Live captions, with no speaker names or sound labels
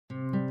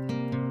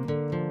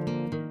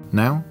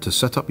Now to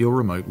set up your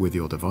remote with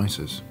your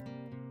devices.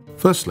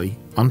 Firstly,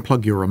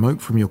 unplug your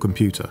remote from your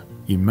computer.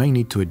 You may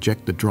need to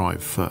eject the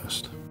drive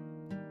first.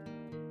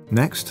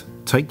 Next,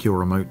 take your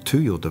remote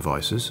to your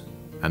devices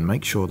and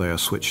make sure they are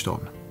switched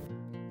on.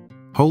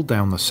 Hold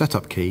down the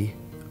setup key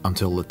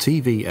until the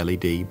TV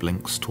LED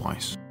blinks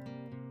twice.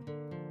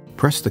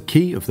 Press the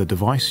key of the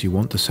device you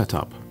want to set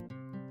up,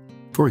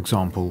 for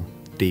example,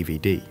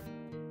 DVD.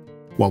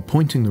 While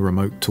pointing the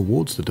remote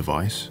towards the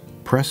device,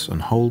 press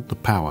and hold the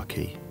power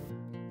key.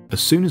 As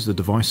soon as the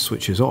device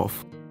switches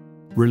off,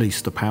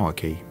 release the power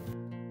key.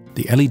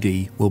 The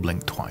LED will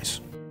blink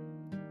twice.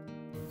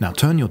 Now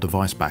turn your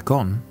device back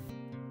on,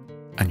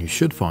 and you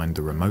should find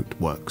the remote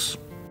works.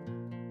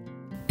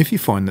 If you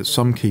find that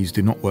some keys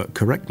do not work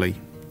correctly,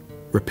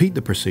 repeat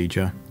the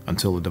procedure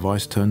until the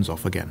device turns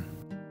off again.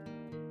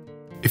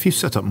 If you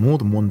set up more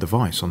than one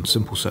device on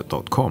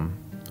simpleset.com,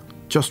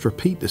 just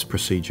repeat this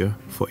procedure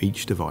for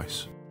each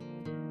device.